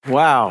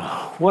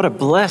Wow, what a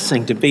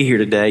blessing to be here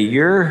today.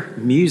 Your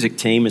music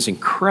team is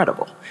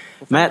incredible.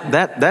 Matt,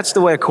 that's the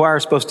way a choir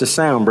is supposed to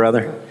sound,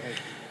 brother.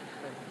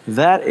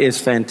 That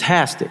is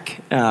fantastic.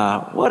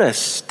 What a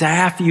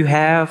staff you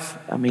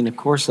have. I mean, of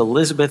course,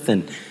 Elizabeth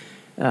and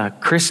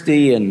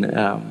Christy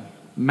and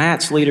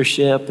Matt's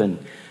leadership, and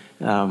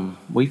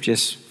we've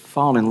just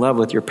fallen in love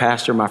with your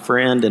pastor, my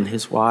friend, and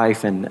his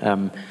wife,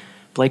 and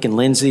Blake and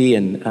Lindsay,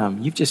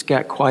 and you've just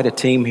got quite a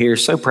team here.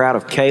 So proud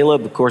of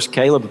Caleb. Of course,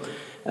 Caleb,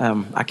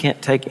 I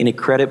can't take any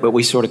credit, but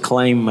we sort of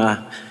claim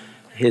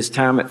his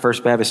time at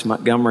First Baptist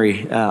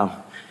Montgomery.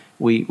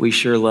 We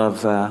sure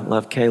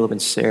love Caleb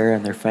and Sarah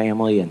and their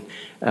family,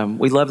 and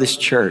we love this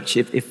church.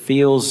 It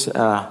feels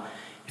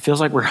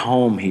like we're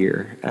home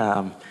here.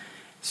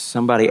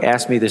 Somebody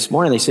asked me this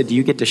morning. They said, "Do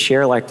you get to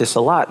share like this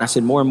a lot?" And I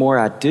said, "More and more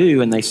I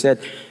do." And they said,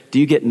 "Do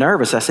you get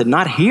nervous?" I said,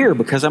 "Not here,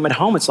 because I'm at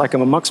home. It's like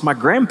I'm amongst my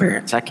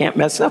grandparents. I can't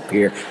mess up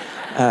here."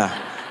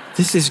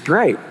 This is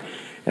great.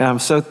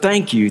 So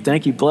thank you,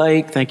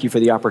 Blake. Thank you for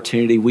the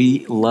opportunity.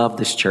 We love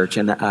this church,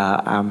 and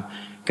I'm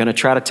going to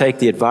try to take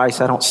the advice.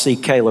 I don't see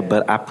Caleb,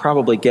 but I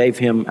probably gave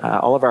him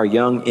all of our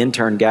young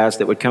intern guys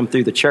that would come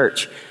through the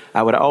church.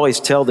 I would always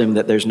tell them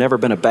that there's never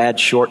been a bad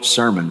short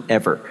sermon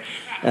ever.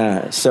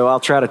 So I'll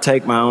try to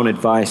take my own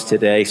advice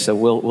today. So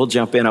we'll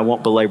jump in. I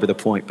won't belabor the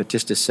point, but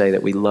just to say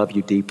that we love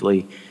you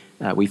deeply.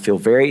 We feel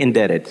very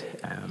indebted.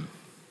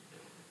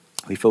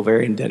 We feel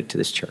very indebted to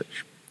this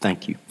church.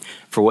 Thank you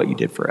for what you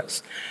did for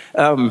us.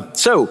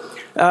 So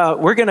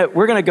we're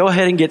gonna go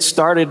ahead and get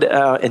started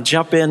and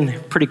jump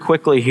in pretty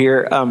quickly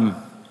here.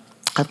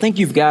 I think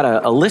you've got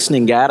a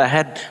listening guide. I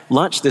had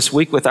lunch this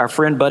week with our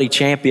friend Buddy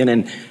Champion,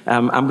 and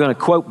I'm going to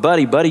quote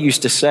Buddy. Buddy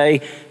used to say,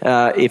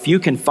 "If you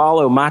can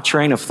follow my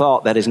train of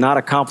thought, that is not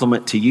a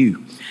compliment to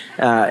you."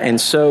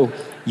 And so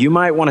you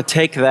might want to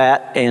take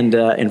that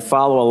and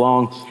follow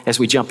along as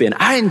we jump in.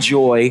 I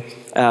enjoy,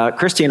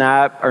 Christy and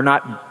I are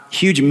not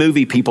huge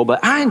movie people,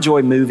 but I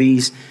enjoy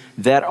movies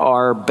that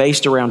are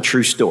based around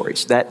true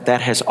stories. That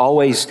has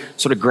always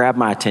sort of grabbed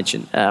my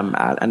attention.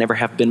 I never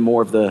have been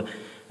more of the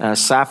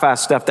sci-fi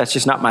stuff. That's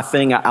just not my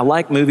thing. I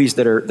like movies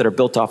that are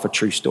built off of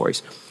true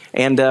stories.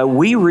 And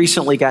we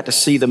recently got to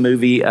see the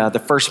movie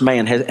The First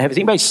Man. Has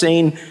anybody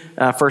seen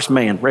First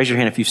Man? Raise your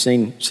hand if you've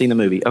seen the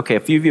movie. Okay,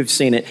 a few of you have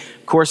seen it.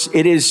 Of course,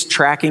 it is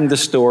tracking the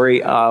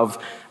story of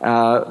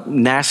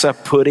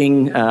NASA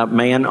putting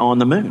man on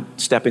the moon,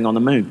 stepping on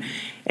the moon.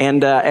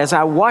 And as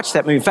I watched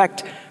that movie, in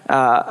fact,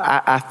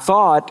 I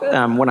thought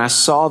when I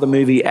saw the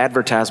movie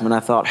advertisement, I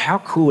thought, how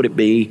cool would it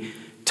be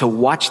to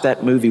watch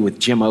that movie with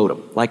Jim Odom,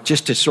 like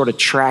just to sort of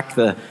track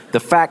the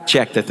fact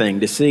check the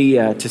thing, to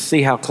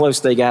see how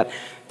close they got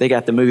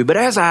the movie. But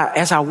as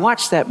I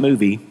watched that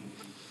movie,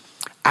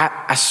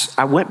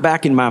 I went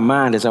back in my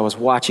mind as I was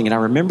watching, and I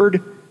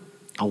remembered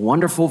a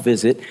wonderful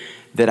visit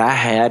that I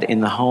had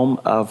in the home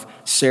of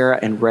Sarah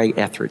and Ray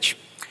Etheridge.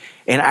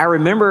 And I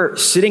remember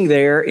sitting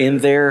there in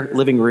their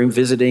living room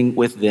visiting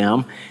with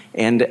them,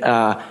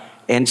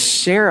 and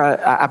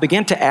Sarah, I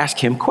began to ask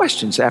him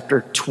questions.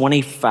 After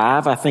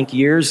 25, I think,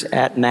 years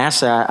at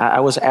NASA,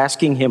 I was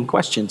asking him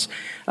questions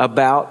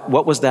about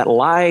what was that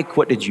like,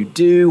 what did you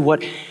do,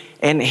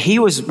 and he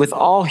was, with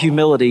all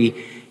humility,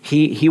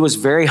 he was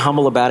very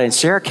humble about it. And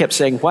Sarah kept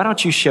saying, "Why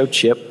don't you show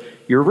Chip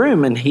your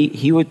room?" And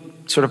he would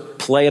sort of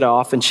play it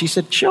off, and she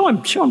said, show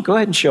him, go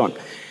ahead and show him.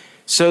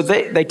 So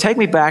they take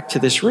me back to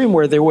this room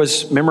where there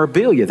was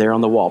memorabilia there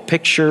on the wall,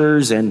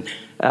 pictures and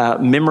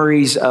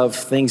memories of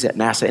things at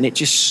NASA. And it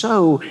just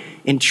so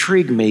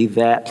intrigued me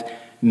that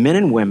men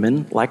and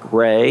women like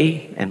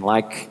Ray and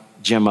like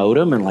Jim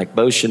Odom and like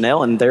Bo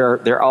Chanel, and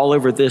they're all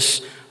over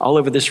this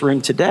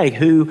room today,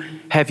 who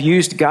have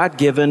used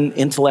God-given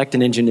intellect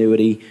and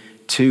ingenuity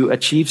to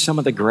achieve some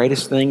of the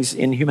greatest things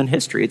in human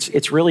history.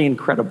 It's really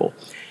incredible.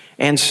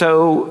 And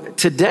so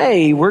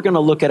today we're going to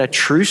look at a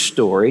true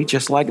story,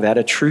 just like that,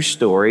 a true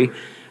story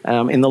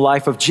in the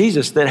life of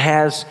Jesus that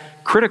has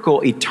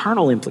critical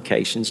eternal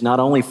implications,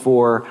 not only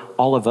for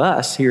all of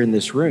us here in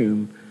this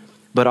room,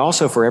 but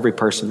also for every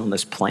person on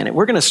this planet.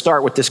 We're going to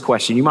start with this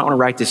question. You might want to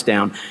write this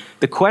down.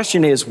 The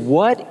question is,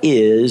 what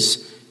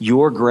is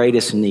your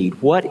greatest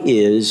need? What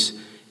is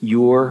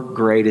your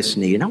greatest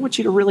need? And I want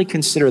you to really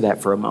consider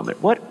that for a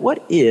moment.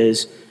 What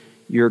is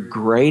your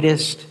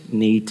greatest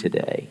need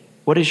today?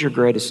 What is your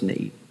greatest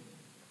need?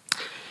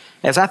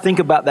 As I think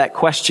about that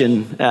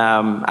question,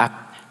 I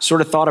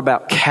sort of thought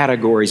about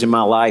categories in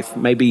my life.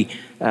 Maybe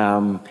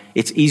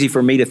it's easy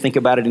for me to think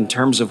about it in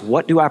terms of,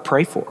 what do I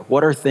pray for?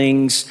 What are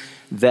things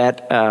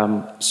that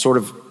sort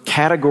of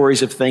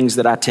categories of things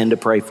that I tend to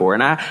pray for?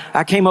 And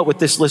I came up with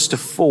this list of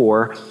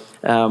 4.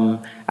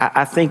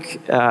 I think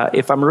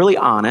if I'm really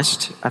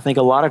honest, I think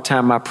a lot of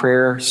time my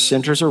prayer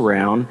centers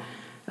around,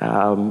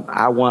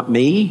 I want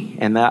me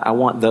and I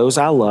want those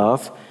I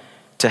love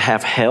to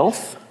have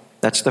health.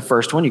 That's the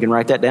first one. You can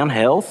write that down.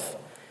 Health,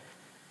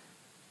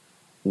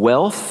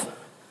 wealth,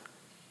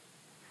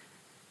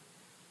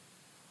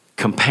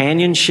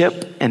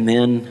 companionship, and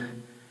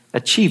then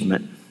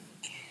achievement.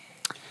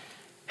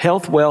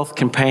 Health, wealth,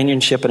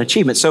 companionship, and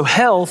achievement. So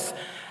health,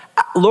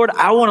 Lord,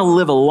 I want to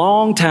live a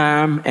long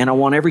time and I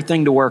want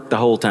everything to work the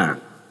whole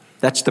time.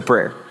 That's the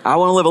prayer. I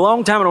want to live a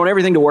long time and I want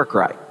everything to work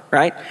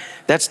right?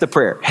 That's the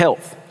prayer.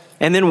 Health.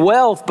 And then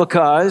wealth,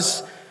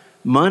 because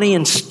money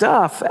and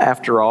stuff,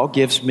 after all,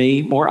 gives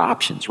me more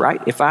options,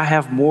 right? If I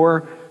have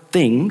more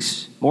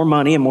things, more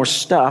money and more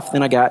stuff,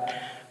 then I got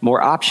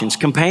more options.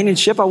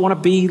 Companionship, I want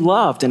to be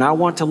loved and I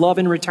want to love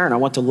in return. I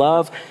want to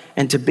love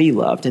and to be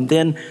loved. And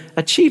then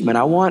achievement,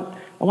 I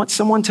want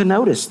someone to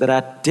notice that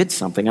I did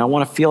something. I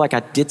want to feel like I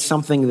did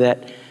something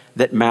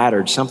that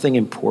mattered, something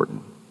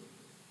important.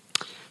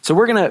 So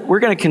we're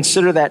gonna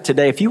consider that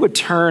today. If you would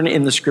turn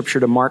in the scripture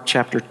to Mark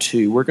chapter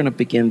 2, we're going to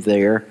begin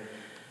there.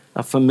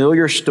 A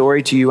familiar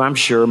story to you, I'm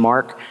sure,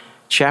 Mark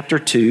chapter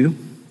 2.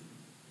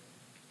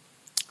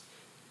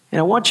 And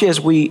I want you, as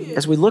we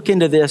look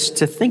into this,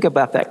 to think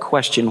about that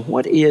question.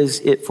 What is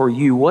it for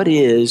you? What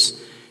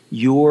is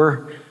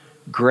your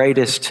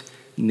greatest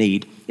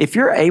need? If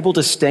you're able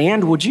to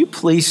stand, would you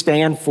please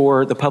stand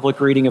for the public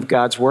reading of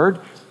God's word?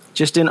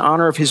 Just in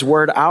honor of his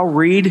word, I'll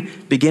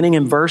read beginning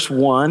in verse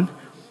 1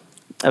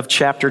 of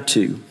chapter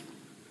 2.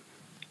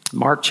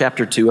 Mark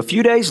chapter 2. A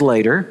few days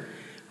later,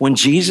 when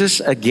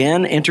Jesus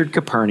again entered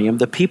Capernaum,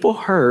 the people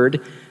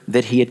heard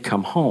that he had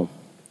come home.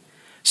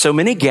 So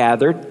many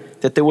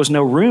gathered that there was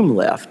no room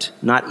left,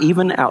 not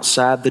even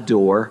outside the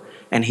door,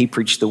 and he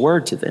preached the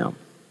word to them.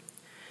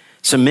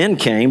 Some men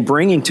came,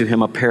 bringing to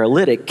him a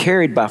paralytic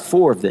carried by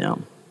 4 of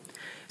them.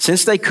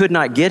 Since they could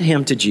not get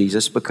him to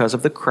Jesus because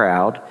of the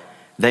crowd,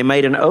 they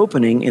made an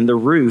opening in the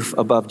roof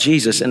above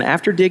Jesus, and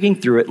after digging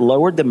through it,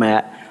 lowered the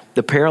mat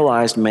the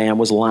paralyzed man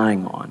was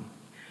lying on.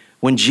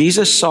 When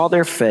Jesus saw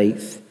their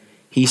faith,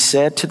 he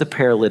said to the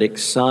paralytic,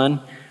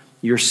 "Son,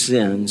 your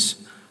sins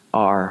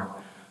are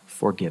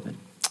forgiven."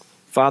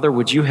 Father,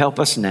 would you help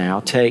us now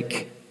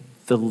take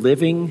the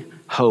living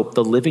hope,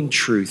 the living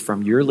truth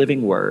from your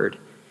living word,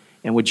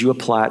 and would you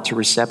apply it to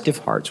receptive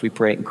hearts? We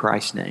pray it in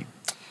Christ's name.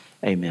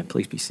 Amen.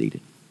 Please be seated.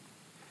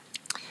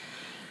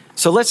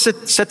 So let's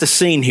set the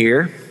scene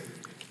here.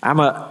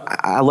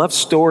 I love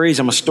stories.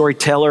 I'm a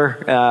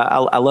storyteller.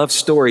 I love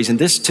stories. And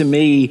this, to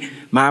me,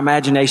 my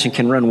imagination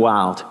can run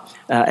wild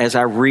as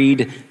I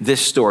read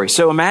this story.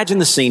 So imagine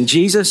the scene.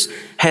 Jesus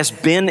has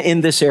been in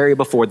this area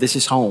before. This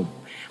is home,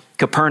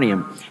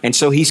 Capernaum. And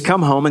so he's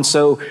come home. And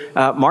so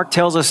Mark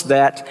tells us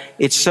that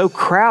it's so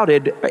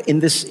crowded in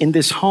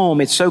this home.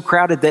 It's so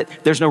crowded that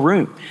there's no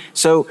room.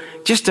 So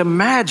just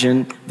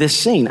imagine this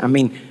scene. I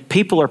mean,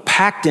 people are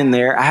packed in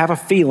there. I have a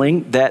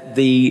feeling that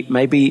the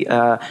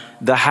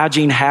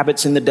hygiene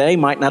habits in the day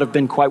might not have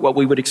been quite what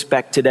we would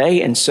expect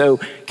today. And so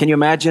can you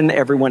imagine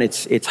everyone,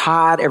 it's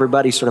hot,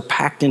 everybody's sort of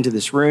packed into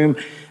this room.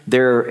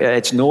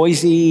 It's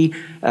noisy.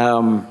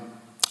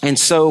 And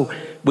so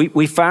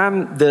we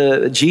find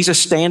Jesus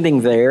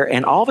standing there,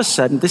 and all of a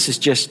sudden, this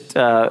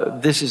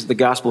is the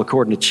gospel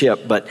according to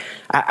Chip, but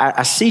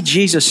I see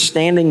Jesus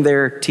standing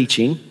there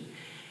teaching.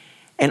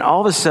 And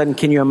all of a sudden,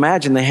 can you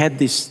imagine, they had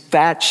this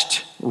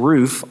thatched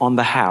roof on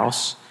the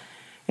house.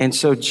 And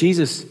so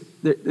Jesus,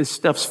 this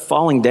stuff's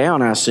falling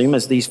down, I assume,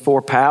 as these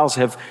 4 pals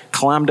have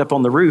climbed up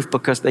on the roof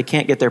because they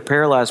can't get their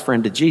paralyzed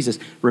friend to Jesus.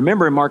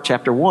 Remember in Mark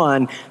chapter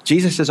 1,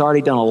 Jesus has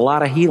already done a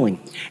lot of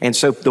healing. And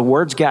so the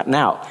word's gotten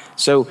out.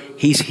 So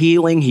he's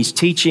healing, he's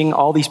teaching,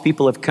 all these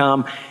people have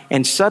come.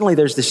 And suddenly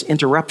there's this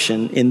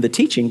interruption in the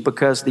teaching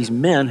because these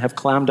men have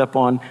climbed up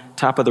on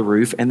top of the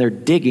roof and they're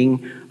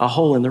digging a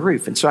hole in the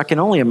roof. And so I can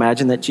only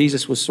imagine that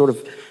Jesus was sort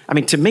of,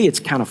 to me, it's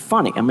kind of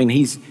funny.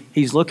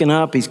 He's looking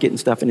up, he's getting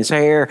stuff in his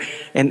hair,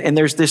 and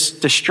there's this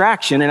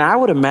distraction. And I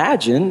would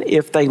imagine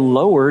if they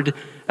lowered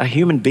a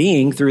human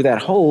being through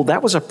that hole,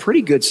 that was a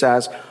pretty good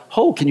size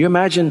hole. Can you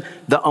imagine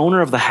the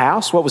owner of the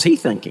house? What was he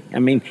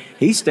thinking?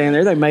 He's standing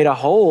there, they made a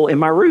hole in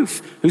my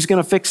roof. Who's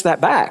going to fix that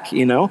back,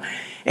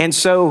 And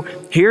so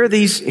here are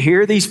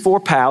these 4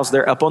 pals,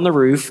 they're up on the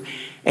roof.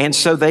 And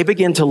so they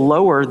begin to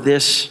lower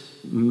this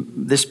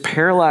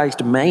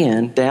paralyzed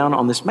man down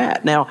on this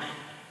mat. Now,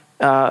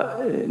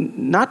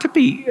 not to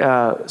be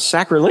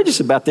sacrilegious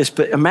about this,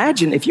 but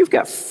imagine if you've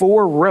got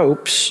 4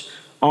 ropes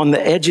on the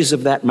edges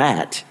of that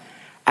mat.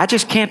 I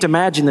just can't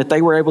imagine that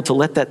they were able to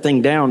let that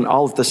thing down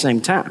all at the same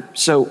time.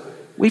 So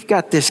we've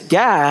got this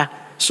guy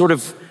sort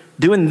of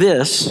doing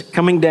this,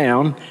 coming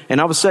down,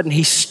 and all of a sudden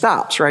he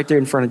stops right there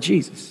in front of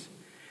Jesus.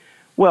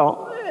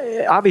 Well,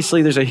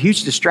 obviously there's a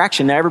huge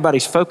distraction. Now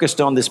everybody's focused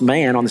on this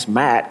man on this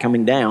mat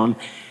coming down.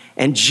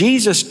 And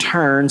Jesus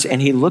turns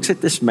and he looks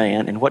at this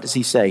man, and what does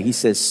he say? He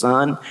says,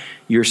 "Son,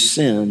 your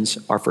sins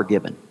are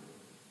forgiven."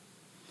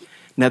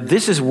 Now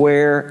this is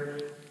where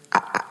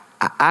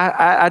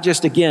I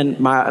just, again,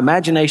 my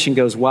imagination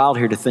goes wild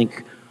here to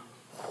think,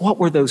 what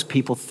were those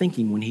people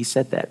thinking when he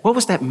said that? What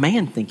was that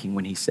man thinking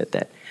when he said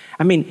that?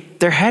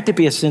 There had to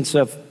be a sense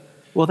of,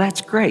 well,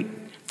 that's great.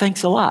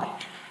 Thanks a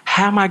lot.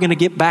 How am I going to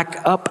get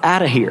back up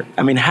out of here?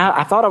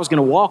 I thought I was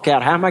going to walk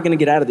out. How am I going to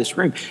get out of this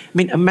room?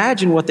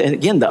 Imagine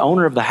the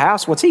owner of the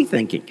house, what's he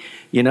thinking?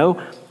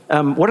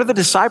 What are the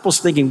disciples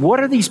thinking? What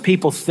are these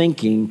people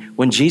thinking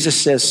when Jesus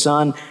says,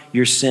 "Son,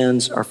 your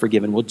sins are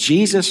forgiven"? Well,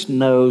 Jesus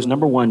knows,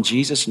 number one,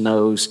 Jesus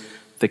knows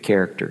the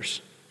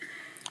characters.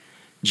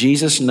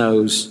 Jesus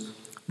knows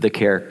the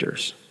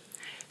characters.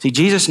 See,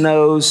 Jesus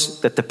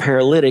knows that the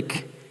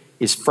paralytic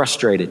is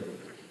frustrated.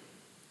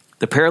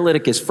 The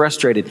paralytic is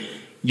frustrated.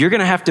 You're going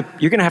to have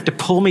to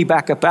pull me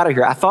back up out of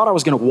here. I thought I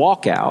was going to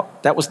walk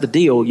out. That was the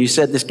deal. You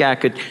said this guy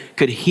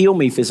could heal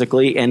me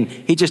physically, and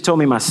he just told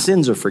me my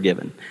sins are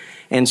forgiven.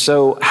 And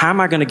so how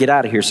am I going to get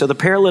out of here? So the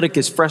paralytic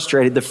is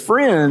frustrated. The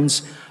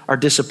friends are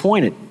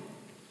disappointed.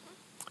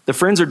 The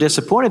friends are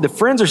disappointed. The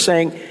friends are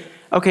saying,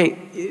 okay,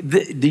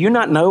 do you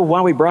not know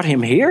why we brought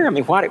him here? I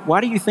mean,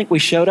 why do you think we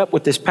showed up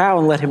with this pal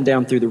and let him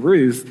down through the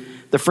roof?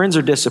 The friends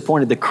are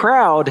disappointed. The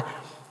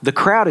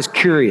crowd is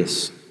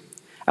curious.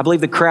 I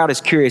believe the crowd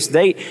is curious.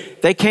 They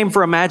came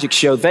for a magic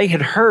show. They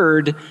had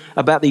heard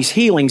about these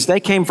healings. They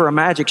came for a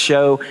magic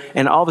show,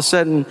 and all of a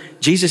sudden,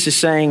 Jesus is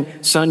saying,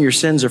 son, your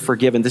sins are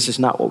forgiven. This is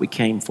not what we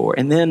came for.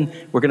 And then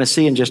we're going to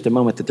see in just a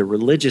moment that the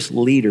religious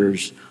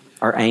leaders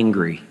are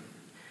angry.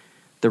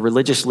 The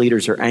religious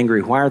leaders are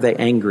angry. Why are they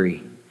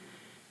angry?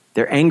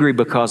 They're angry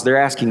because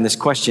they're asking this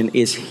question,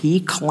 is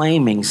he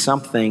claiming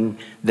something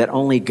that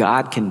only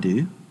God can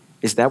do?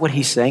 Is that what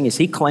he's saying? Is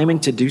he claiming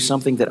to do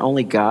something that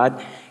only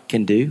God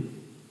can do?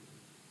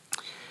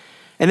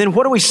 And then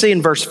what do we see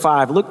in verse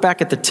 5? Look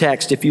back at the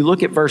text. If you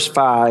look at verse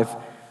 5,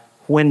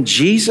 when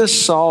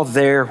Jesus saw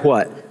their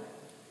what?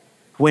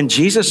 When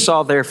Jesus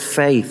saw their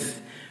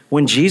faith.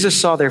 When Jesus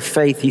saw their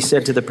faith, he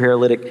said to the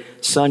paralytic,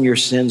 son, your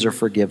sins are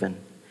forgiven.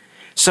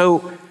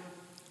 So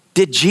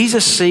did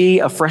Jesus see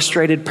a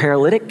frustrated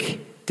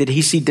paralytic? Did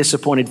he see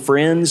disappointed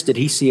friends? Did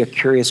he see a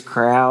curious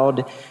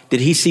crowd?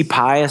 Did he see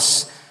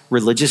pious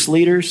religious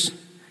leaders?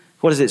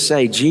 What does it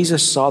say?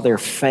 Jesus saw their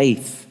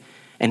faith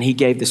and he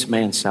gave this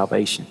man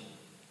salvation.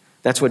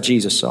 That's what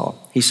Jesus saw.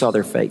 He saw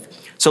their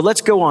faith. So let's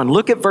go on.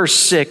 Look at verse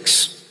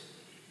 6.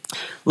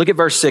 Look at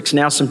verse 6.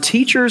 Now some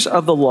teachers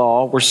of the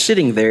law were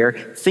sitting there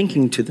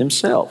thinking to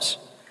themselves,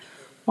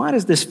 why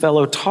does this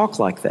fellow talk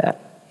like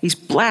that? He's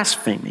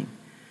blaspheming.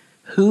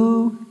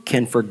 Who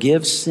can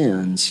forgive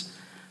sins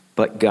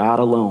but God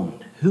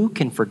alone? Who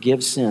can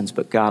forgive sins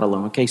but God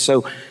alone? Okay,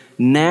 so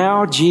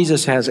now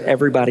Jesus has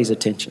everybody's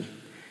attention.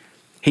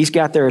 He's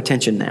got their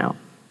attention now.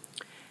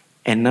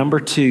 And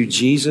number 2,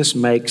 Jesus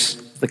makes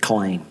the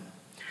claim.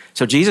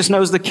 So Jesus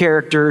knows the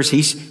characters.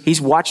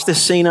 He's watched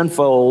this scene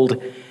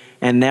unfold.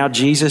 And now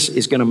Jesus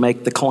is going to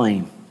make the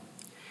claim.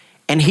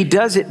 And he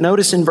does it,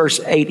 notice in verse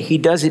 8, he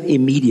does it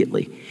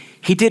immediately.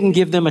 He didn't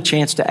give them a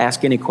chance to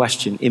ask any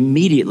question.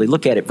 Immediately,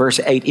 look at it, verse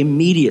 8,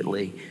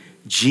 immediately,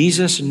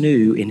 Jesus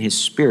knew in his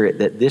spirit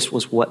that this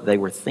was what they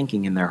were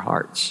thinking in their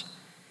hearts.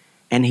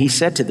 And he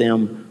said to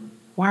them,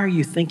 why are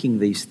you thinking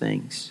these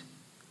things?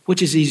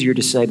 Which is easier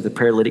to say to the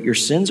paralytic, your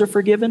sins are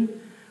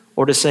forgiven?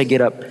 Or to say, get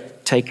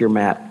up, take your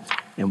mat,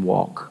 and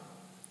walk?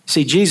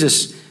 See,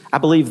 Jesus, I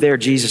believe there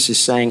Jesus is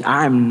saying,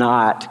 I'm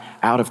not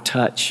out of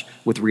touch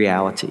with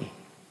reality.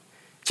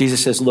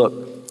 Jesus says,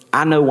 look,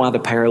 I know why the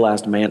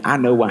paralyzed man, I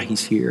know why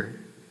he's here.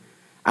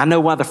 I know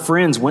why the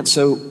friends went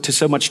to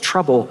so much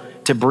trouble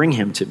to bring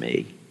him to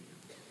me.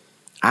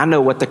 I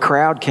know what the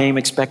crowd came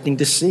expecting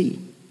to see.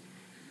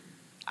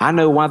 I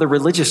know why the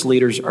religious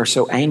leaders are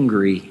so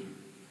angry.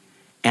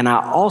 And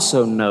I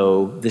also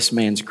know this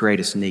man's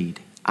greatest need.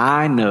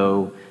 I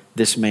know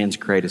this man's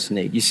greatest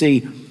need. You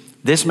see,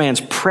 this man's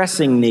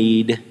pressing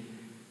need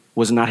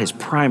was not his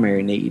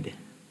primary need.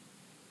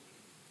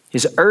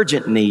 His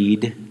urgent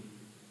need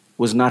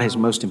was not his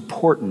most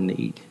important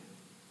need.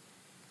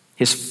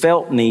 His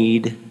felt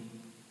need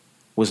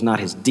was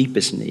not his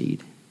deepest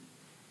need.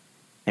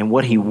 And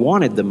what he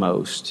wanted the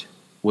most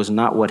was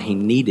not what he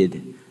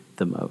needed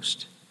the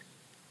most.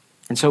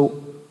 And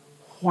so,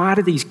 why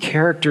do these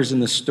characters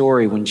in the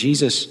story, when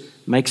Jesus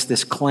makes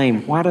this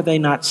claim, why do they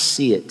not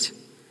see it?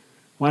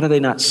 Why do they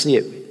not see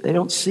it? They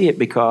don't see it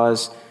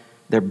because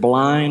they're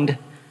blind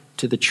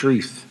to the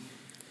truth.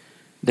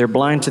 They're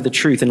blind to the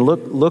truth. And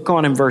look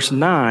on in verse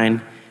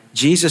 9,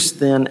 Jesus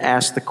then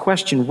asked the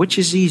question, which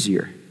is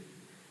easier?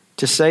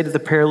 To say to the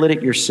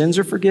paralytic, your sins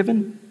are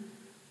forgiven?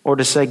 Or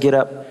to say, get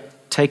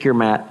up, take your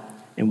mat,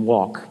 and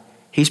walk?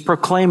 He's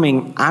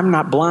proclaiming, I'm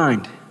not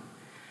blind.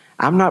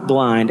 I'm not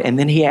blind. And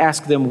then he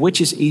asked them,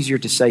 which is easier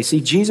to say?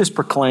 See, Jesus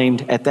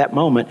proclaimed at that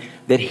moment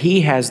that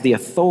he has the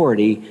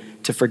authority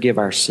to forgive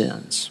our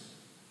sins.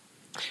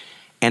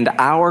 And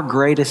our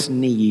greatest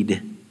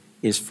need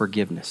is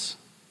forgiveness.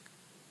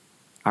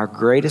 Our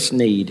greatest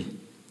need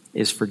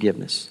is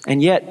forgiveness.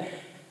 And yet,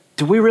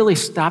 do we really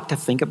stop to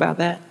think about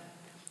that?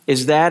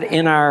 Is that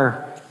in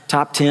our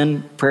top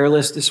 10 prayer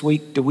list this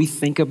week? Do we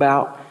think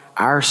about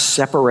our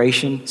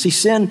separation? See,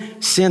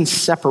 sin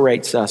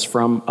separates us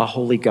from a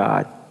holy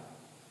God.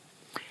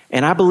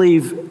 And I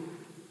believe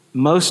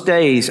most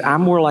days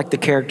I'm more like the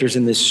characters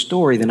in this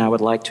story than I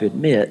would like to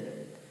admit.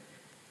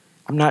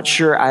 I'm not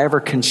sure I ever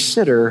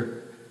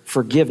consider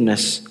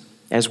forgiveness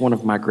as one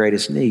of my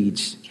greatest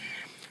needs.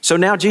 So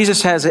now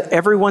Jesus has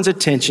everyone's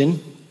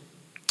attention.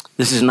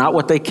 This is not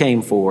what they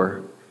came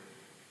for.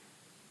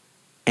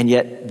 And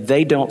yet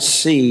they don't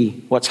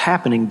see what's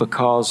happening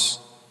because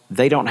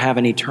they don't have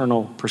an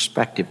eternal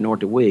perspective, nor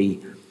do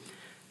we.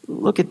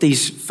 look at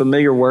these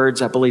familiar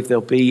words. I believe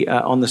they'll be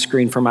on the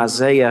screen from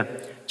Isaiah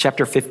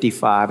chapter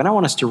 55. And I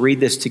want us to read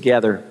this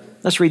together.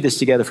 Let's read this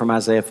together from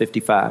Isaiah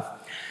 55.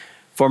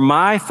 For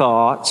my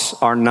thoughts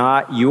are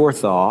not your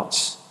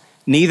thoughts,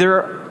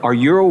 neither are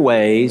your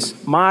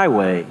ways my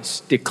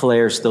ways,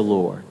 declares the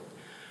Lord.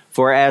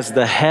 For as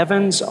the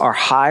heavens are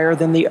higher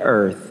than the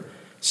earth,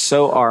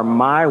 so are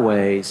my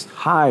ways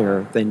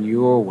higher than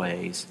your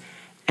ways,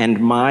 and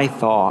my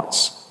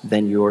thoughts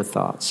than your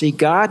thoughts. See,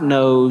 God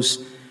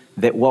knows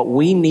that what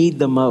we need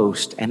the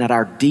most and at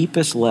our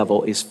deepest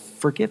level is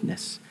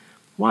forgiveness.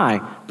 Why?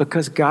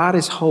 Because God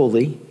is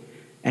holy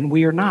and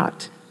we are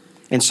not.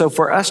 And so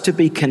for us to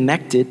be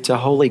connected to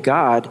holy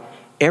God,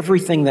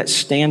 everything that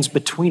stands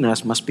between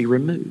us must be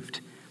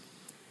removed.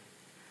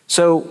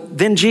 So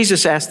then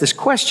Jesus asked this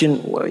question,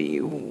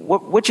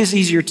 which is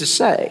easier to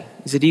say?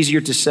 Is it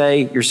easier to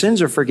say your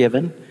sins are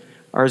forgiven?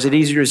 Or is it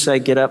easier to say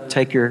get up,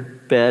 take your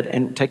bed,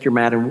 and take your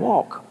mat and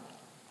walk?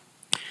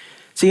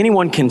 See,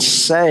 anyone can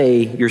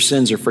say your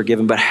sins are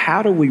forgiven, but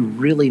how do we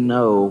really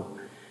know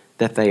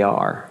that they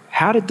are?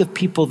 How did the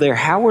people there,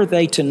 how were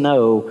they to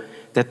know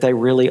that they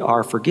really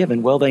are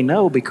forgiven? Well, they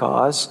know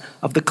because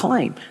of the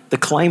claim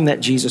that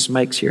Jesus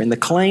makes here. And the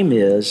claim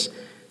is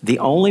the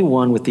only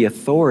one with the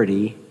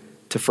authority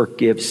to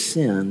forgive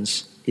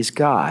sins is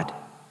God.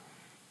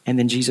 And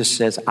then Jesus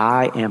says,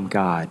 I am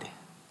God.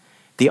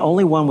 The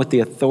only one with the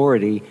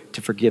authority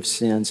to forgive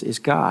sins is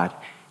God.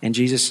 And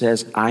Jesus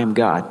says, I am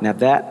God. Now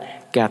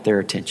that got their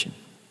attention.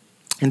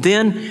 And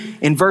then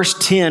in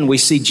verse 10, we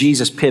see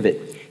Jesus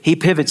pivot. He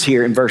pivots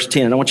here in verse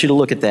 10. I want you to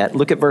look at that.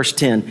 Look at verse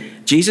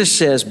 10. Jesus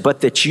says,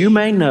 but that you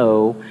may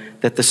know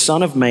that the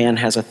Son of Man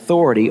has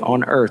authority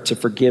on earth to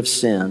forgive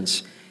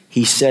sins,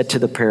 he said to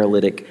the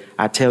paralytic,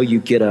 I tell you,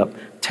 get up,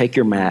 take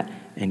your mat,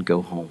 and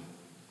go home.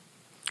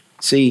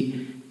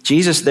 See,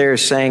 Jesus there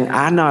is saying,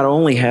 I not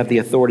only have the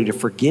authority to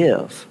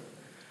forgive,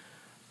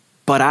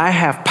 but I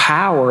have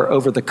power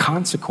over the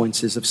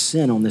consequences of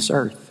sin on this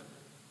earth.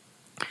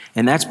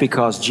 And that's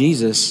because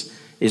Jesus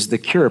is the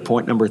cure.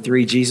 Point number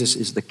 3, Jesus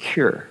is the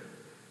cure.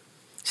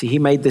 See, he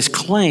made this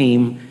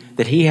claim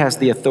that he has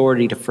the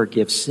authority to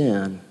forgive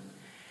sin.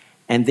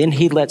 And then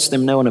he lets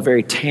them know in a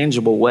very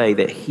tangible way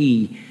that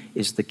he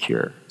is the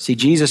cure. See,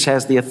 Jesus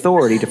has the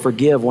authority to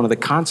forgive one of the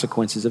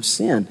consequences of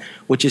sin,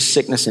 which is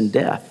sickness and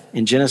death.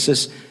 In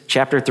Genesis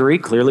chapter 3,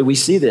 clearly we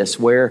see this,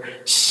 where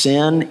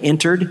sin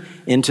entered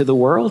into the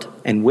world,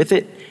 and with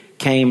it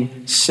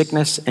came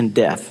sickness and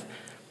death.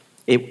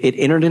 It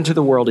entered into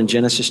the world in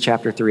Genesis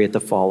chapter 3 at the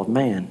fall of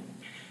man.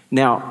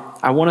 Now,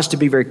 I want us to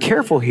be very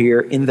careful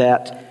here in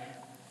that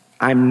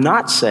I'm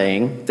not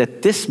saying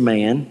that this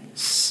man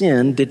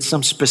did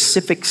some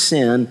specific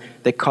sin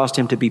that caused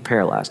him to be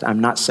paralyzed.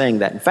 I'm not saying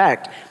that. In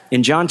fact,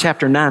 in John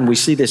chapter 9, we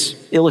see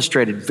this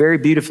illustrated very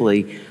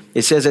beautifully.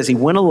 It says, as he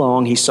went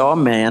along, he saw a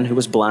man who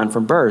was blind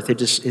from birth.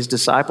 His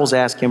disciples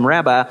asked him,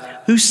 Rabbi,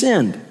 who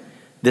sinned,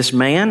 this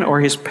man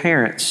or his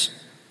parents,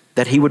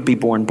 that he would be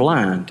born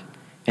blind?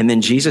 And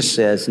then Jesus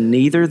says,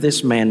 neither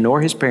this man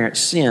nor his parents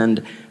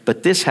sinned,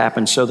 but this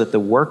happened so that the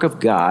work of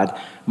God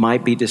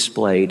might be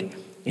displayed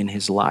in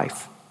his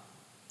life.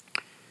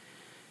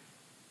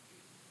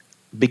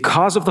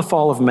 Because of the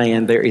fall of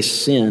man, there is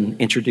sin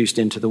introduced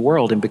into the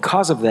world. And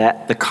because of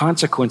that, the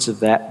consequence of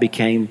that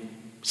became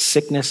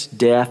sickness,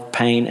 death,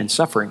 pain, and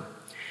suffering.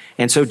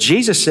 And so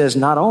Jesus says,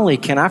 not only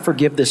can I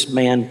forgive this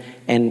man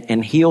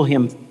and heal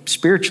him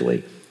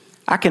spiritually,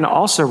 I can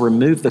also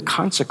remove the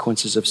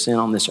consequences of sin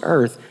on this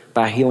earth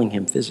by healing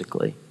him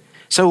physically.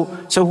 So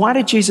why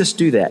did Jesus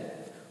do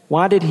that?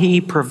 Why did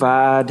he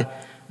provide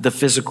the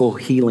physical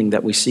healing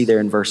that we see there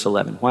in verse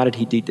 11? Why did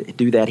he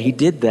do that? He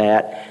did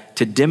that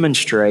to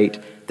demonstrate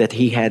that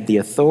he had the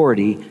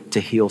authority to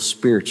heal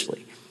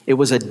spiritually. It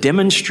was a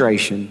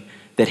demonstration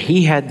that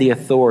he had the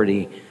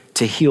authority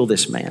to heal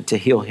this man, to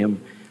heal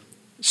him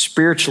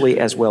spiritually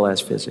as well as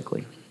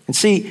physically. And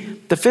see,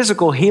 the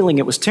physical healing,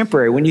 it was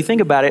temporary. When you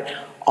think about it,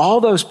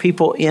 all those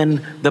people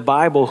in the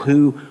Bible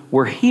who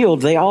were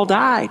healed, they all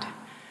died.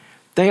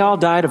 They all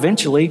died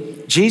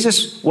eventually.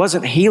 Jesus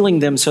wasn't healing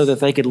them so that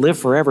they could live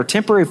forever.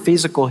 Temporary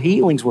physical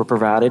healings were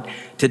provided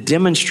to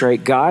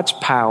demonstrate God's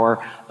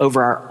power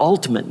over our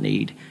ultimate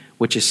need,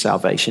 which is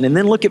salvation. And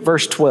then look at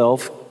verse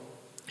 12.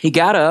 He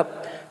got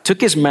up, took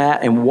his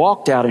mat, and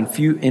walked out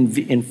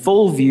in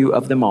full view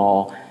of them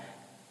all.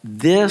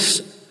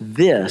 This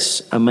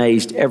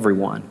amazed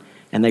everyone.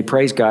 And they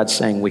praised God,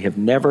 saying, we have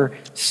never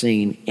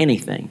seen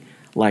anything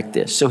like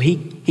this. So he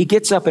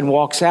gets up and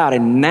walks out,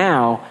 and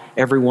now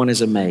everyone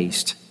is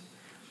amazed.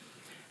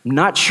 I'm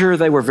not sure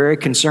they were very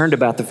concerned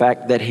about the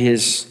fact that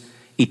his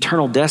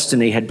eternal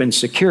destiny had been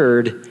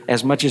secured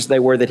as much as they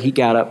were that he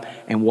got up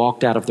and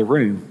walked out of the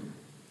room.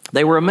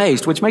 They were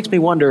amazed, which makes me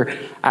wonder,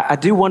 I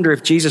do wonder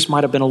if Jesus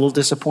might have been a little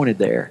disappointed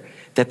there,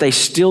 that they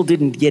still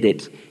didn't get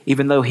it,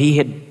 even though he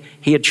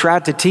had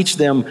tried to teach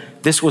them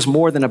this was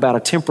more than about a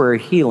temporary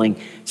healing.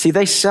 See,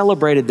 they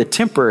celebrated the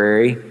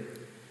temporary,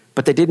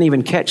 but they didn't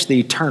even catch the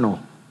eternal.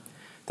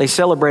 They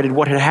celebrated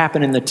what had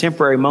happened in the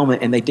temporary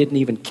moment, and they didn't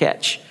even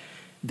catch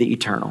the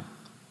eternal.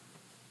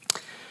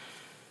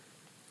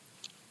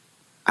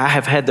 I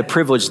have had the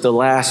privilege the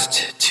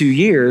last 2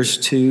 years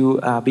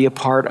to be a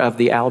part of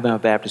the Alabama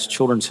Baptist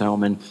Children's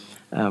Home, and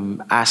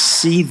I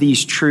see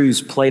these truths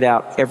played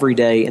out every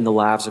day in the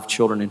lives of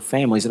children and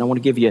families. And I want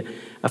to give you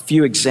a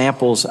few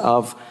examples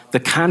of the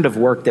kind of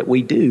work that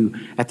we do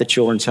at the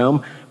Children's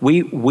Home.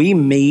 We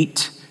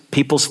meet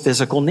people's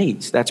physical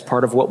needs. That's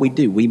part of what we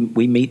do. We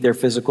meet their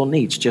physical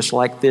needs. Just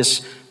like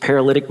this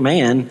paralytic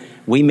man,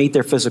 we meet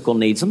their physical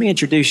needs. Let me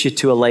introduce you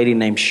to a lady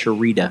named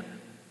Sharita.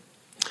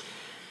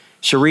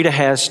 Sharita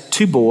has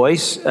 2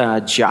 boys,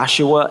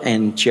 Joshua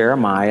and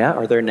Jeremiah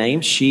are their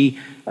names. She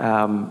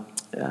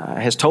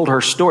has told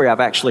her story.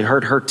 I've actually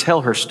heard her tell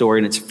her story,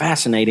 and it's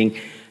fascinating.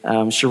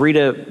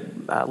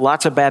 Sharita,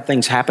 lots of bad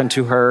things happened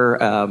to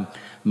her,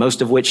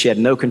 most of which she had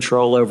no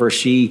control over.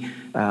 She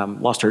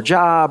lost her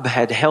job,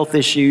 had health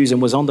issues,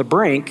 and was on the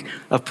brink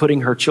of putting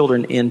her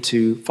children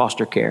into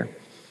foster care.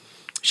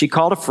 She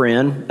called a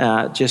friend,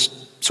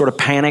 just sort of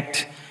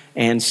panicked,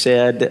 and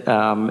said,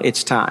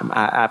 it's time.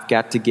 I've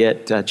got to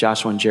get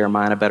Joshua and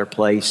Jeremiah in a better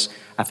place.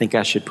 I think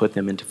I should put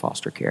them into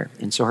foster care.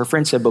 And so her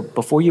friend said, but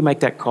before you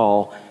make that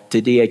call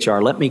to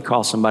DHR, let me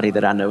call somebody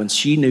that I know. And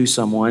she knew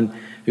someone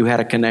who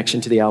had a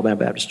connection to the Alabama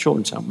Baptist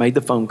Children's Home, made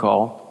the phone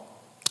call,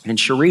 and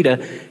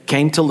Sharita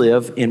came to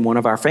live in one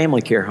of our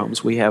family care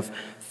homes. We have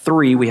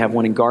 3. We have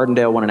one in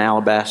Gardendale, one in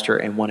Alabaster,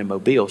 and one in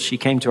Mobile. She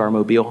came to our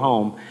Mobile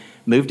home,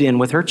 moved in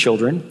with her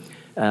children.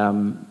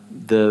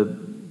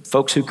 The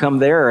folks who come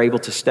there are able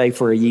to stay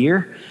for a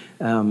year.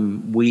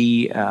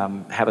 We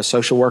have a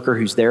social worker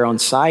who's there on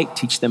site,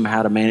 teach them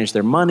how to manage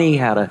their money,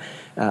 how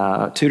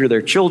to tutor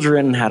their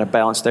children, how to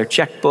balance their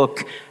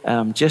checkbook,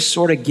 just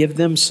sort of give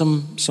them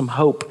some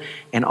hope,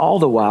 and all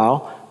the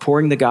while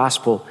pouring the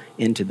gospel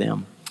into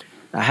them.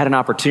 I had an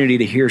opportunity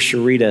to hear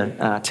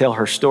Sharita tell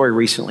her story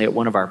recently at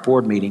one of our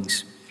board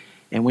meetings.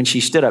 And when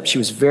she stood up, she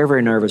was very,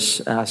 very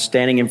nervous,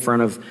 standing in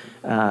front of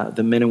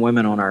the men and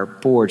women on our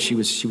board. She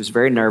was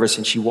very nervous,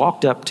 and she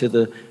walked up to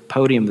the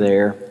podium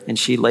there, and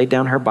she laid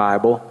down her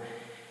Bible,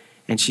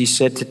 and she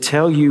said, to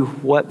tell you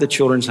what the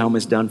Children's Home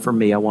has done for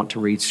me, I want to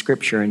read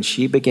Scripture. And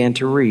she began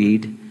to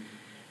read.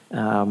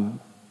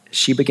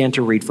 She began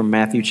to read from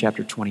Matthew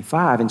chapter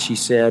 25, and she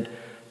said,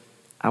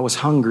 I was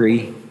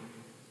hungry,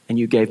 and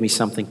you gave me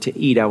something to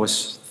eat. I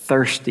was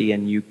thirsty,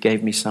 and you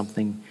gave me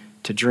something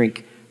to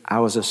drink. I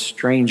was a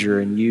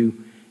stranger, and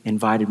you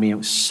invited me. It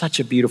was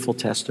such a beautiful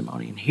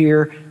testimony. And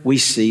here we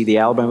see the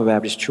Alabama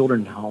Baptist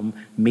Children's Home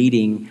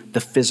meeting the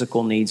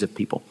physical needs of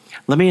people.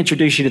 Let me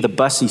introduce you to the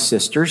Bussey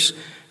sisters.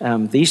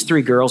 These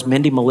 3 girls,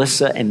 Mindy,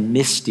 Melissa, and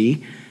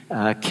Misty,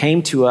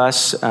 came to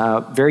us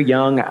very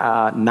young,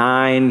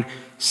 9,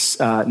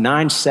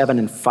 7,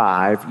 and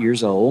 5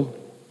 years old.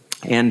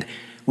 And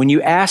when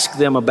you ask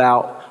them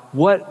about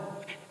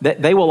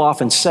they will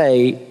often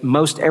say,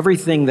 most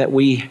everything that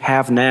we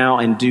have now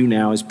and do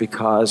now is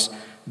because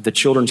the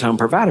Children's Home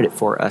provided it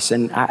for us.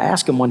 And I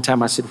asked them one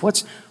time, I said,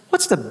 what's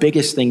the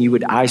biggest thing you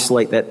would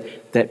isolate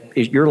that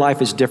your life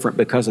is different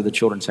because of the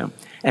Children's Home?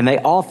 And they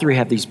all 3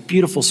 have these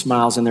beautiful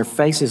smiles, and their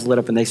faces lit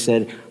up, and they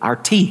said, our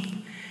teeth.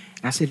 And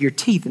I said, your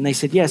teeth? And they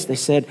said, yes. They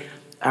said,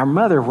 our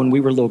mother, when we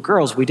were little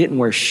girls, we didn't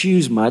wear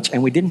shoes much,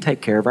 and we didn't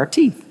take care of our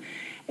teeth.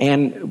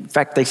 And in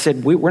fact, they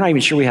said, we're not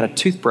even sure we had a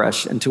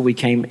toothbrush until we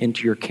came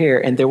into your care.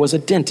 And there was a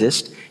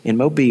dentist in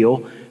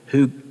Mobile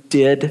who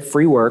did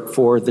free work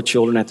for the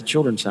children at the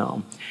Children's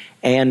Home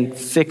and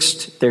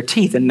fixed their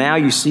teeth. And now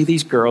you see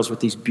these girls with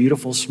these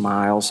beautiful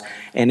smiles,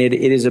 and it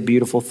is a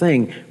beautiful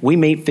thing. We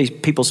meet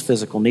people's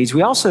physical needs.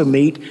 We also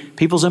meet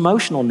people's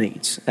emotional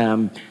needs.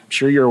 I'm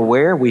sure you're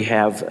aware we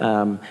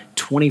have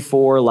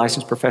 24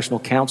 licensed professional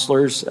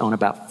counselors on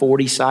about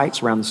 40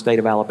 sites around the state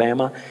of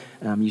Alabama.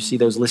 You see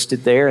those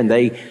listed there, and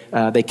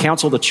they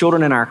counsel the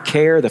children in our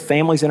care, the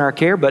families in our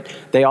care, but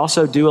they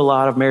also do a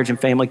lot of marriage and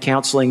family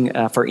counseling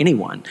for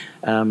anyone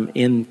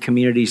in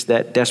communities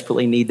that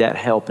desperately need that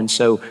help. And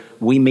so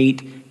we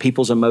meet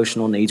people's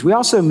emotional needs. We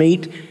also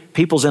meet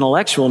people's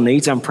intellectual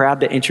needs. I'm proud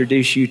to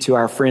introduce you to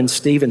our friend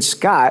Stephen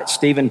Scott.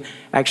 Stephen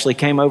actually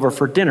came over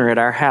for dinner at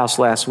our house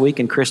last week,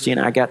 and Christy and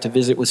I got to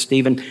visit with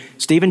Stephen.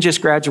 Stephen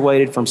just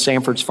graduated from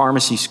Samford's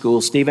Pharmacy School.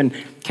 Stephen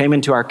came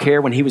into our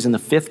care when he was in the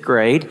 5th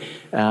grade.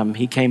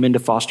 He came into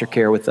foster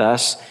care with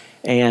us,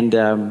 and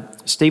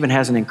Stephen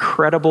has an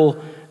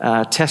incredible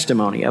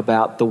testimony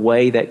about the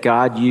way that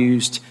God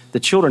used the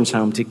Children's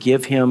Home to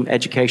give him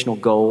educational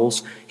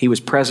goals. He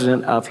was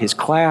president of his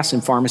class in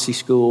pharmacy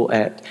school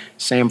at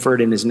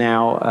Samford and is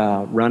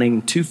now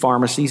running 2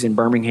 pharmacies in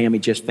Birmingham. He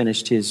just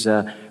finished his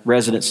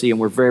residency, and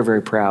we're very,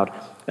 very proud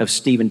of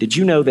Stephen. Did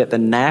you know that the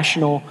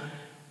national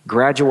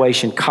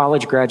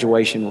college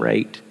graduation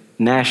rate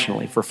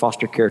nationally for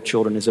foster care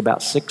children is about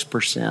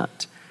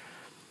 6%?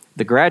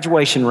 The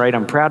graduation rate,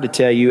 I'm proud to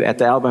tell you, at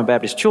the Alabama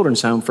Baptist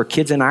Children's Home for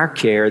kids in our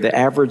care, the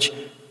average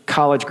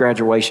college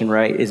graduation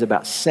rate is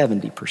about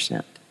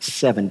 70%.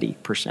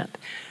 70%.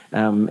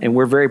 And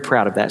we're very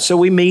proud of that. So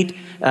we meet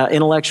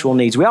intellectual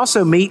needs. We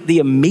also meet the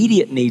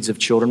immediate needs of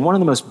children. One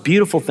of the most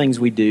beautiful things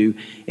we do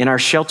in our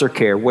shelter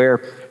care,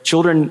 where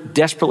children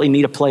desperately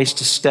need a place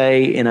to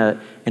stay in a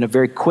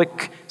very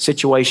quick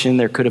situation.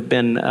 There could have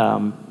been,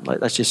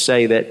 let's just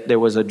say that there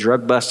was a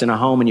drug bust in a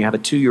home and you have a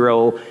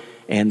 2-year-old,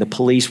 and the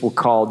police will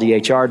call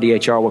DHR.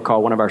 DHR will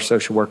call one of our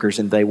social workers,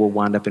 and they will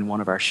wind up in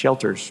one of our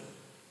shelters.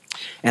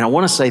 And I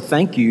want to say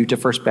thank you to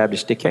First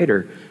Baptist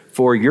Decatur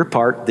for your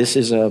part. This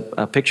is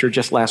a picture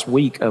just last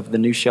week of the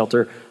new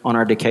shelter on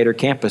our Decatur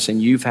campus,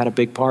 and you've had a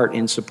big part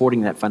in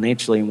supporting that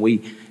financially, and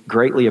we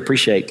greatly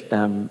appreciate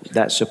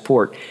that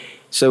support.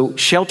 So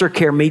shelter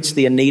care meets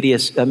the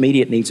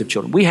immediate needs of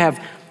children. We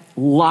have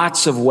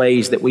lots of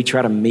ways that we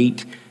try to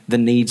meet the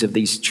needs of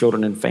these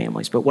children and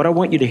families. But what I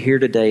want you to hear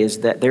today is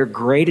that their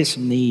greatest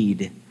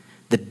need,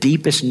 the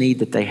deepest need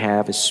that they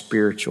have, is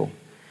spiritual.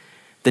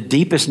 The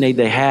deepest need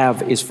they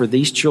have is for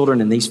these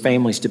children and these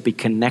families to be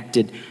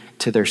connected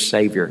to their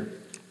Savior.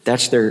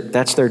 That's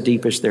their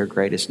deepest, their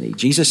greatest need.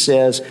 Jesus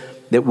says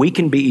that we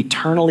can be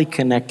eternally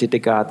connected to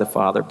God the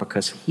Father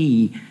because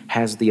He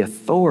has the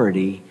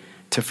authority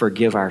to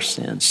forgive our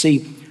sins.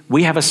 See,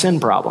 we have a sin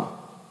problem.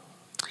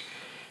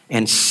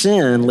 And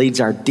sin leads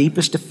our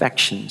deepest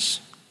affections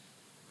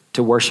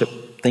to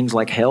worship things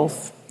like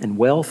health and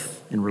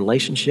wealth and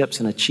relationships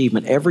and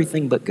achievement,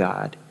 everything but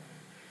God.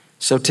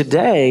 So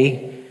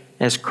today,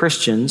 as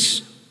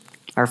Christians,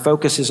 our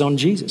focus is on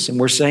Jesus, and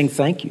we're saying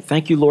thank you.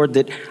 Thank you, Lord,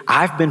 that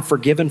I've been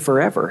forgiven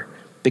forever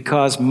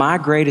because my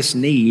greatest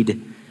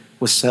need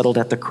was settled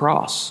at the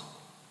cross.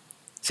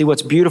 See,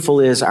 what's beautiful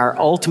is our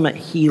ultimate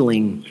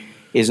healing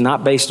is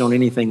not based on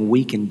anything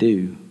we can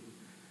do,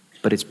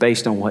 but it's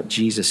based on what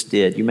Jesus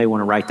did. You may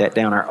want to write that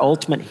down. Our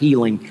ultimate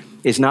healing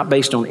is not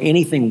based on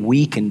anything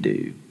we can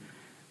do,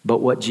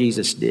 but what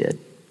Jesus did.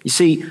 You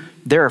see,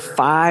 there are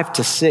 5,000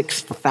 to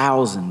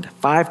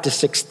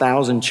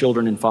 6,000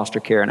 children in foster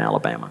care in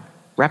Alabama.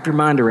 Wrap your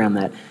mind around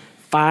that.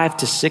 5,000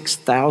 to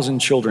 6,000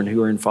 children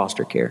who are in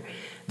foster care.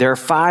 There are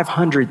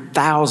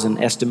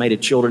 500,000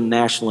 estimated children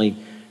nationally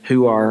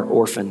who are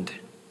orphaned.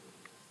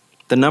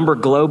 The number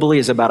globally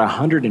is about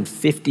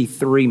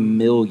 153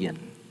 million.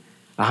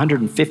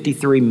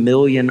 153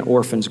 million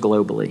orphans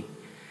globally.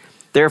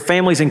 There are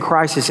families in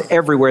crisis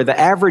everywhere. The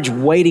average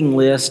waiting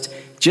list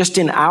just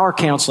in our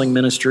counseling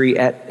ministry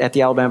at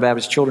the Alabama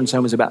Baptist Children's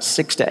Home is about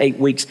 6 to 8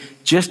 weeks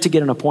just to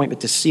get an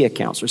appointment to see a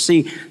counselor.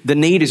 See, the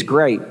need is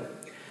great.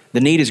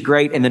 The need is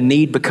great, and the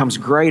need becomes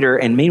greater,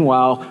 and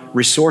meanwhile,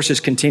 resources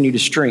continue to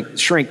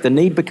shrink. The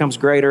need becomes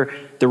greater,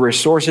 the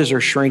resources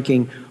are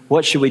shrinking.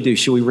 What should we do?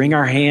 Should we wring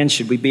our hands?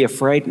 Should we be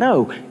afraid?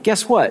 No.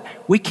 Guess what?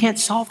 We can't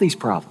solve these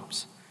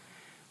problems.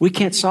 We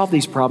can't solve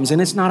these problems,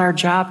 and it's not our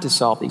job to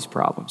solve these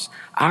problems.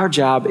 Our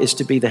job is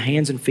to be the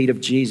hands and feet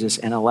of Jesus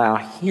and allow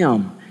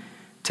Him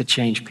to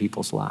change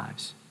people's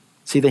lives.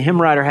 See, the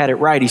hymn writer had it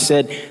right. He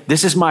said,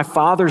 "This is my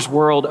Father's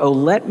world. Oh,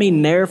 let me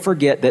ne'er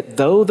forget that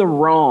though the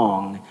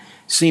wrong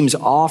seems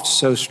oft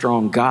so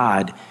strong,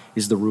 God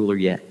is the ruler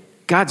yet."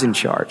 God's in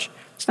charge.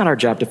 It's not our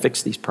job to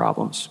fix these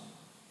problems.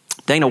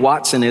 Dana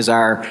Watson is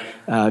our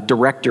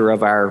director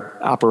of our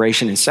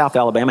operation in South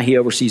Alabama. He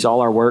oversees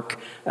all our work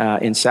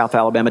in South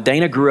Alabama.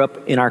 Dana grew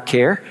up in our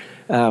care.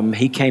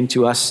 He came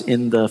to us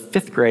in the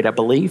 5th grade, I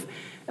believe,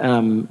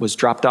 was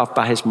dropped off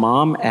by his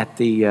mom at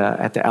the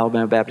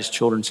Alabama Baptist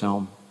Children's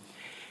Home.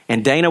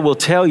 And Dana will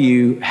tell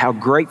you how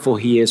grateful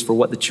he is for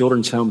what the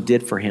Children's Home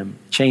did for him,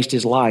 changed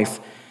his life.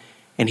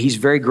 And he's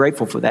very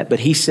grateful for that. But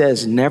he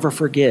says, never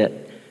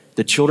forget,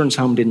 the Children's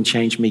Home didn't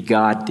change me,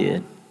 God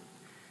did.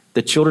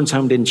 The Children's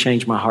Home didn't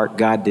change my heart,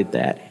 God did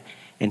that.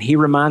 And he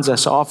reminds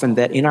us often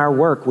that in our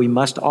work, we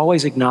must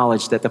always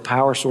acknowledge that the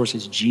power source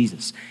is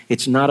Jesus.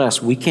 It's not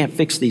us. We can't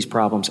fix these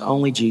problems.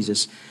 Only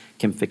Jesus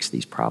can fix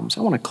these problems.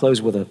 I want to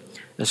close with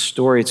a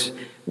story. It's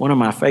one of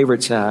my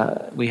favorites.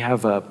 We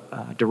have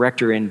a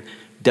director in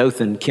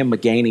Dothan, Kim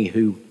McGaney,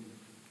 who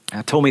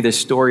told me this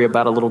story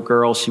about a little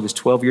girl. She was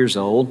 12 years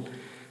old.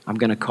 I'm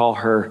going to call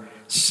her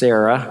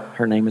Sarah.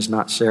 Her name is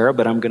not Sarah,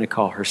 but I'm going to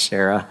call her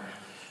Sarah.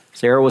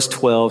 Sarah was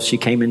 12. She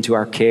came into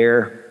our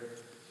care.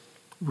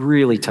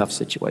 Really tough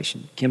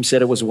situation. Kim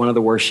said it was one of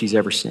the worst she's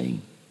ever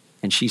seen.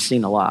 And she's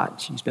seen a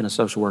lot. She's been a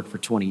social worker for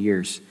 20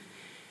 years.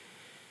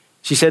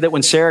 She said that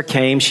when Sarah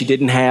came, she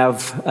didn't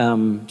have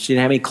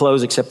any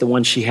clothes except the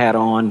ones she had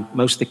on.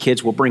 Most of the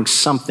kids will bring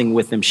something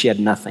with them. She had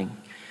nothing.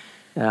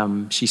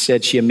 She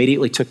said she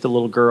immediately took the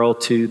little girl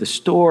to the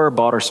store,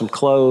 bought her some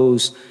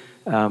clothes.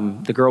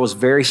 The girl was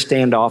very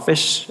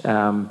standoffish.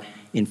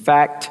 In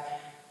fact,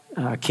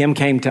 Kim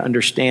came to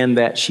understand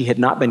that she had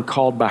not been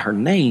called by her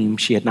name.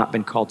 She had not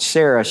been called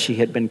Sarah. She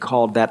had been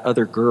called that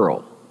other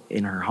girl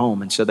in her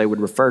home. And so they would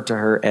refer to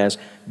her as,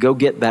 go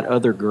get that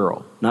other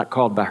girl, not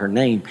called by her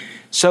name.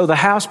 So the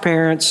house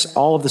parents,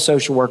 all of the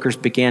social workers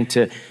began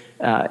to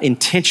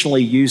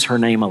intentionally use her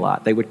name a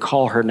lot. They would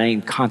call her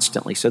name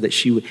constantly so that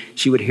she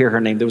would hear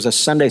her name. There was a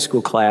Sunday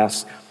school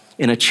class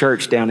in a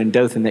church down in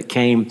Dothan that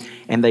came,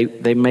 and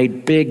they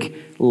made big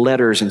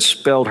letters and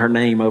spelled her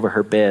name over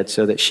her bed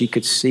so that she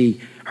could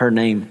see her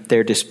name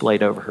there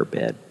displayed over her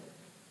bed.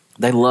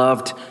 They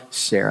loved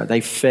Sarah.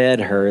 They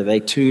fed her. They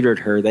tutored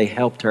her. They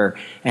helped her.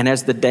 And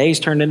as the days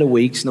turned into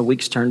weeks and the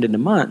weeks turned into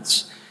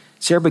months,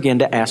 Sarah began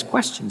to ask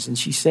questions, and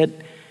she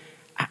said,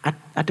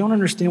 I don't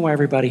understand why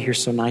everybody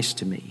here's so nice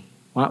to me.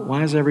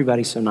 Why is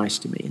everybody so nice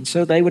to me? And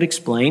so they would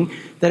explain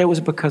that it was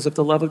because of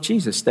the love of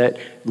Jesus, that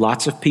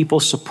lots of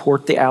people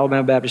support the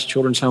Alabama Baptist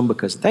Children's Home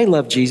because they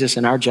love Jesus,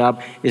 and our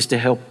job is to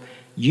help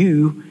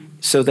you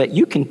so that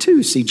you can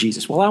too see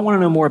Jesus. Well, I want to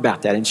know more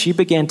about that. And she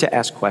began to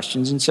ask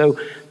questions. And so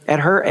at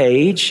her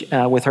age,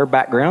 with her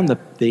background,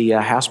 the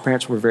house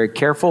parents were very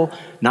careful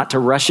not to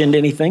rush into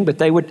anything, but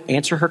they would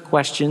answer her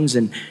questions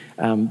and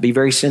be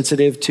very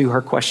sensitive to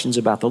her questions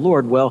about the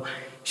Lord. Well,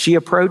 she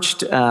approached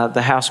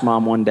the house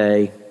mom one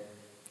day,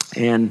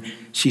 and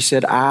she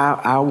said,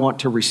 I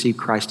want to receive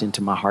Christ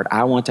into my heart.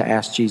 I want to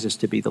ask Jesus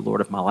to be the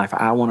Lord of my life.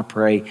 I want to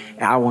pray.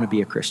 I want to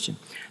be a Christian.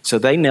 So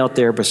they knelt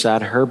there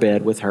beside her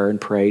bed with her and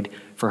prayed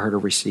for her to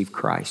receive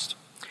Christ.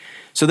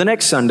 So the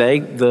next Sunday,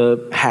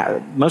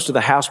 most of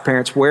the house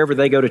parents, wherever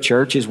they go to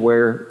church is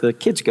where the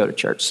kids go to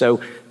church.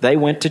 So they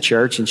went to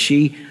church, and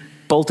she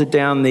bolted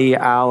down the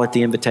aisle at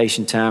the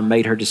invitation time,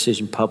 made her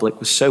decision public,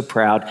 was so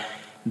proud.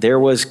 There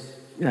was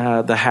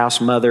the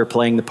house mother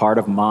playing the part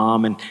of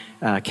mom,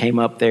 and came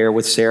up there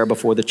with Sarah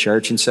before the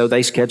church. And so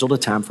they scheduled a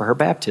time for her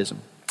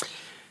baptism.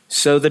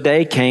 So the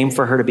day came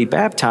for her to be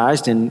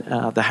baptized, and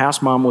the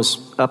house mom was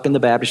up in the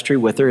baptistry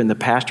with her, and the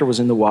pastor was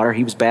in the water.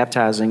 He was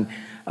baptizing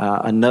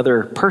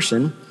another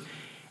person.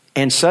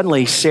 And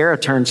suddenly Sarah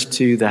turns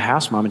to the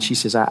house mom, and she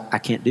says, I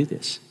can't do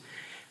this.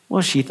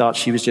 Well, she thought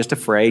she was just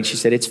afraid. She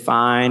said, it's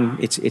fine.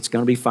 It's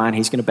going to be fine.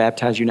 He's going to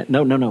baptize you.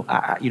 No.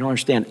 You don't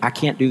understand. I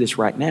can't do this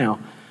right now.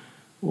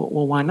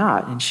 Well, why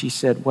not? And she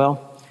said, now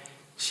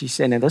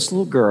this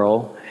little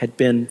girl had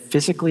been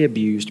physically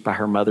abused by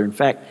her mother. In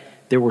fact,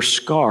 there were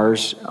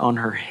scars on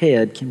her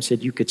head. Kim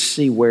said you could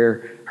see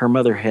where her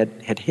mother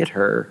had hit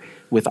her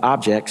with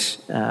objects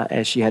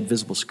as she had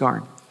visible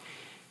scarring.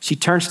 She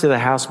turns to the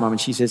house mom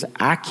and she says,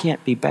 I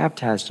can't be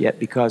baptized yet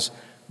because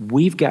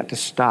we've got to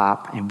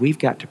stop and we've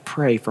got to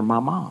pray for my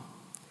mom.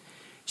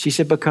 She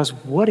said, because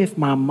what if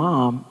my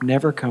mom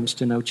never comes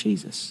to know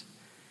Jesus?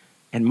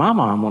 And my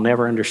mom will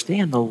never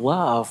understand the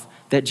love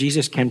that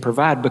Jesus can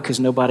provide because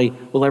nobody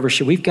will ever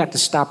show. We've got to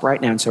stop right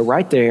now. And so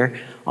right there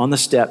on the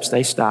steps,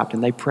 they stopped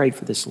and they prayed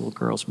for this little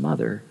girl's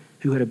mother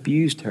who had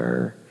abused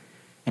her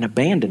and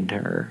abandoned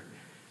her.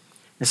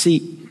 Now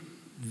see,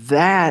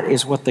 that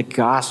is what the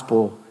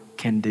gospel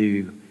can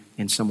do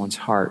in someone's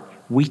heart.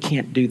 We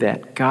can't do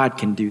that. God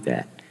can do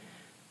that.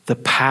 The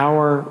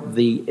power,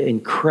 the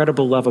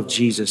incredible love of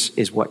Jesus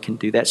is what can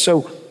do that.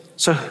 So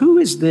who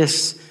is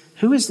this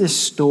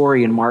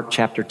story in Mark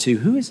chapter 2?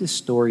 Who is this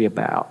story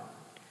about?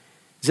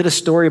 Is it a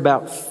story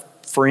about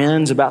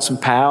friends, about some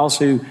pals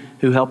who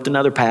helped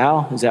another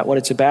pal? Is that what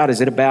it's about? Is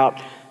it about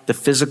the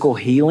physical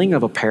healing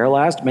of a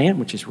paralyzed man,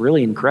 which is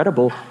really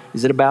incredible?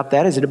 Is it about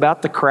that? Is it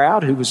about the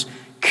crowd who was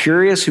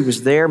curious, who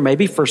was there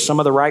maybe for some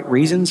of the right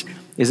reasons?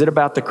 Is it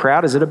about the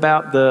crowd? Is it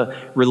about the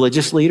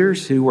religious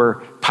leaders who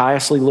were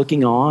piously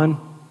looking on?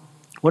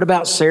 What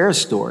about Sarah's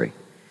story?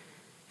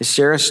 Is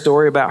Sarah's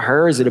story about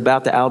her? Is it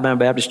about the Alabama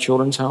Baptist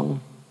Children's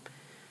Home?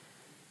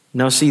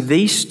 No, see,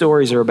 these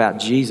stories are about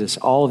Jesus.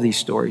 All of these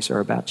stories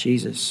are about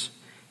Jesus.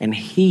 And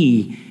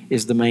he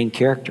is the main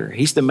character.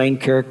 He's the main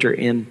character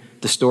in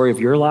the story of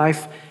your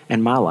life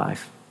and my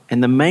life.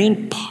 And the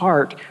main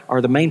part,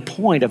 or the main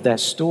point of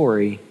that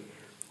story,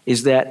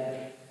 is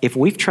that if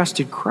we've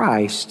trusted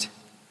Christ,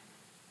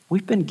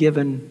 we've been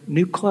given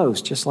new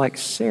clothes, just like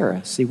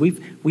Sarah. See,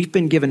 we've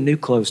been given new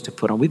clothes to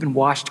put on. We've been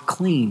washed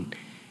clean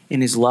in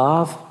his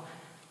love,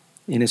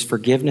 in his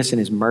forgiveness, in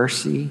his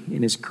mercy,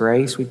 in his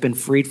grace. We've been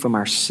freed from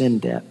our sin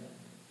debt.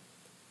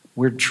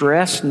 We're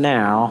dressed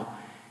now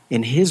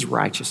in his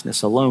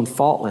righteousness alone,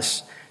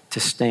 faultless, to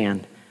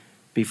stand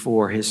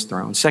before his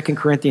throne. 2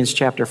 Corinthians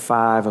chapter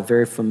 5, a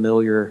very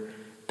familiar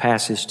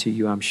passage to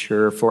you, I'm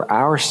sure. For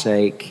our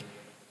sake,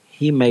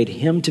 he made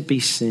him to be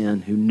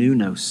sin who knew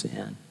no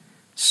sin,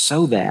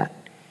 so that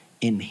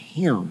in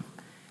him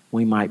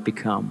we might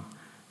become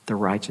the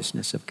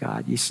righteousness of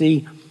God. You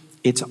see,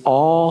 it's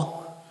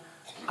all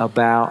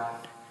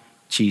about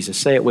Jesus.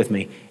 Say it with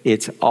me.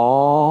 It's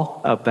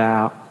all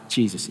about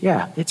Jesus.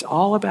 Yeah, it's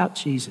all about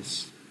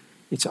Jesus.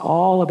 It's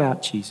all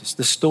about Jesus.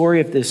 The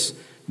story of this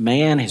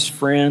man, his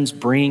friends,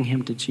 bringing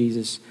him to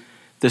Jesus.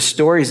 The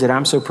stories that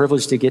I'm so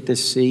privileged to get to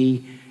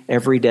see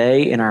every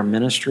day in our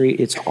ministry.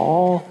 It's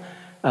all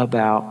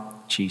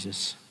about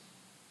Jesus.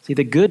 See,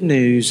 the good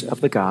news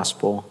of the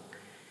gospel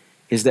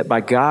is that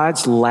by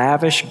God's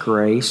lavish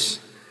grace,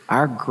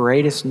 our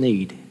greatest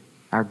need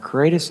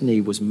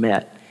was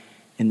met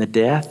in the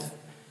death,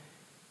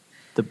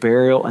 the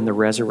burial, and the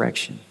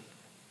resurrection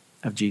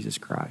of Jesus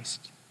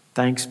Christ.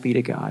 Thanks be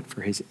to God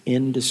for his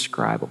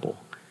indescribable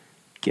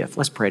gift.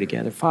 Let's pray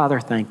together. Father,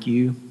 thank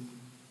you.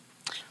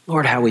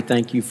 Lord, how we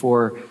thank you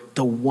for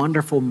the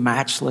wonderful,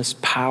 matchless,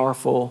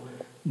 powerful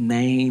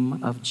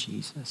name of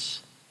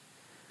Jesus.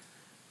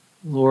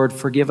 Lord,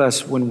 forgive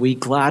us when we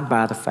glide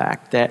by the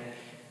fact that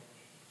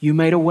you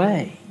made a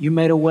way. You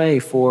made a way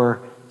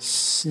for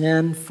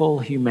sinful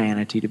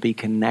humanity to be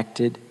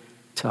connected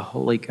to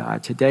holy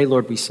God. Today,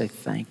 Lord, we say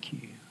thank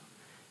you.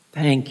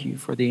 Thank you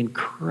for the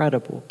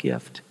incredible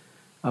gift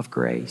of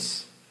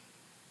grace.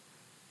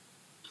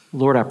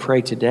 Lord, I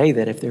pray today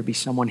that if there be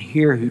someone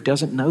here who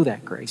doesn't know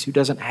that grace, who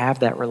doesn't have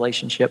that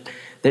relationship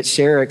that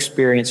Sarah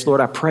experienced, Lord,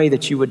 I pray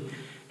that you would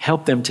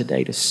help them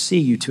today to see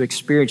you, to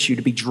experience you,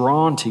 to be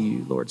drawn to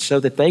you, Lord, so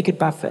that they could,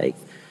 by faith,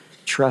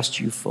 trust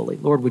you fully.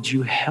 Lord, would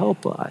you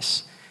help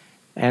us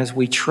as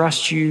we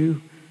trust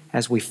you,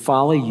 as we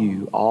follow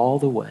you all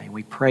the way?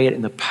 We pray it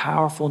in the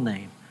powerful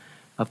name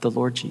of the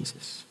Lord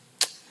Jesus.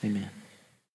 Amen.